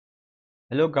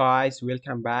Hello guys,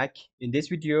 welcome back. In this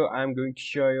video, I'm going to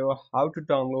show you how to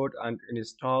download and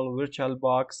install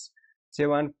VirtualBox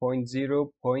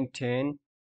 7.0.10.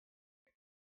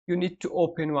 You need to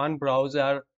open one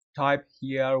browser, type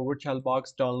here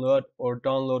VirtualBox download or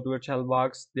download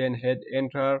VirtualBox, then hit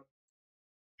enter.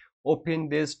 Open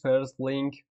this first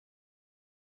link.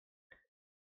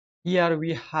 Here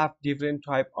we have different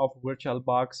type of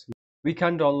VirtualBox. We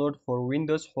can download for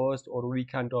Windows host or we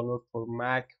can download for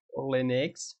Mac or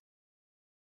Linux.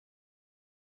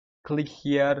 Click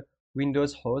here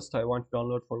Windows host. I want to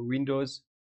download for Windows.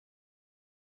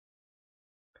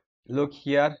 Look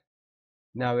here,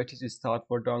 now it is start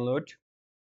for download.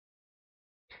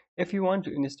 If you want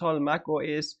to install Mac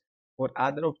OS or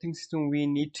other operating system, we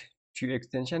need to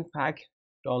extension pack.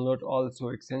 Download also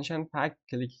extension pack.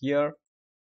 Click here.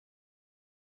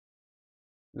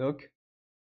 Look,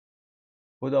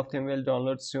 both of them will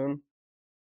download soon.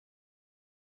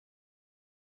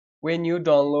 When you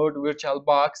download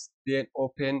VirtualBox, then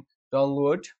open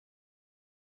download.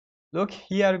 Look,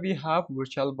 here we have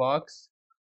VirtualBox.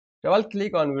 Double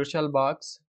click on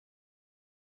VirtualBox.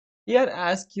 Here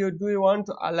ask you, do you want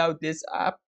to allow this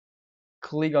app?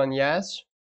 Click on yes.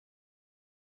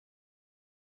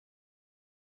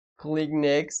 Click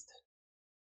next.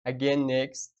 Again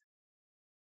next.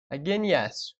 Again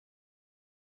yes.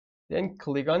 Then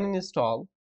click on install.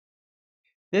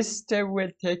 This step will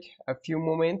take a few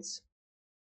moments.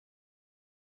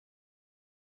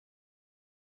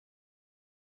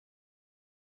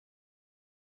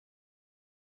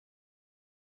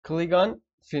 Click on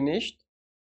finished.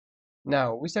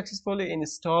 Now we successfully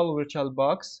install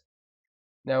VirtualBox.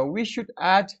 Now we should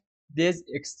add this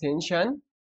extension.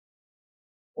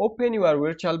 Open your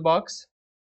VirtualBox.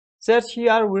 Search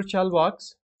here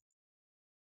VirtualBox.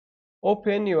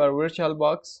 Open your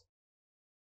VirtualBox.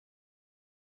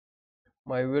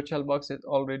 My VirtualBox is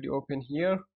already open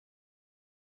here.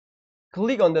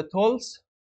 Click on the tools.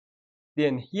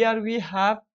 Then here we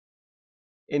have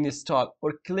install,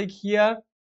 or click here,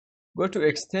 go to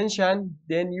extension,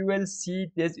 then you will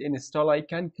see this install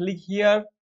icon. Click here,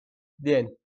 then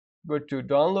go to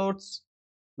downloads.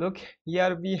 Look,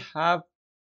 here we have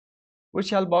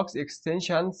VirtualBox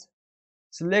extensions.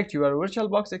 Select your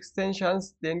VirtualBox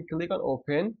extensions, then click on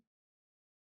open,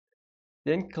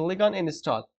 then click on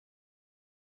install.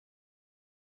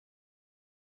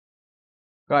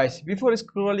 Guys, before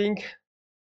scrolling,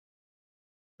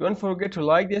 don't forget to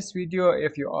like this video.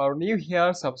 If you are new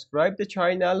here, subscribe the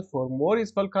channel for more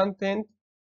useful content.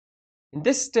 In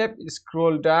this step,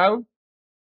 scroll down.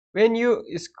 When you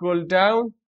scroll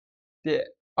down, the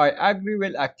I agree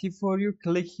will active for you.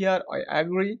 Click here, I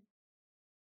agree.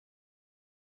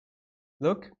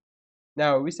 Look,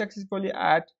 now we successfully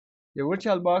add the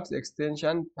VirtualBox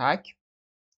extension pack.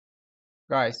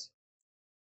 Guys,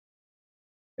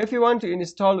 if you want to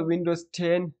install Windows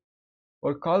 10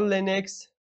 or Call Linux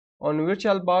on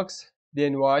VirtualBox,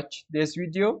 then watch this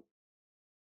video.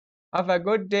 Have a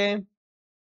good day.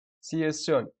 See you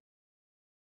soon.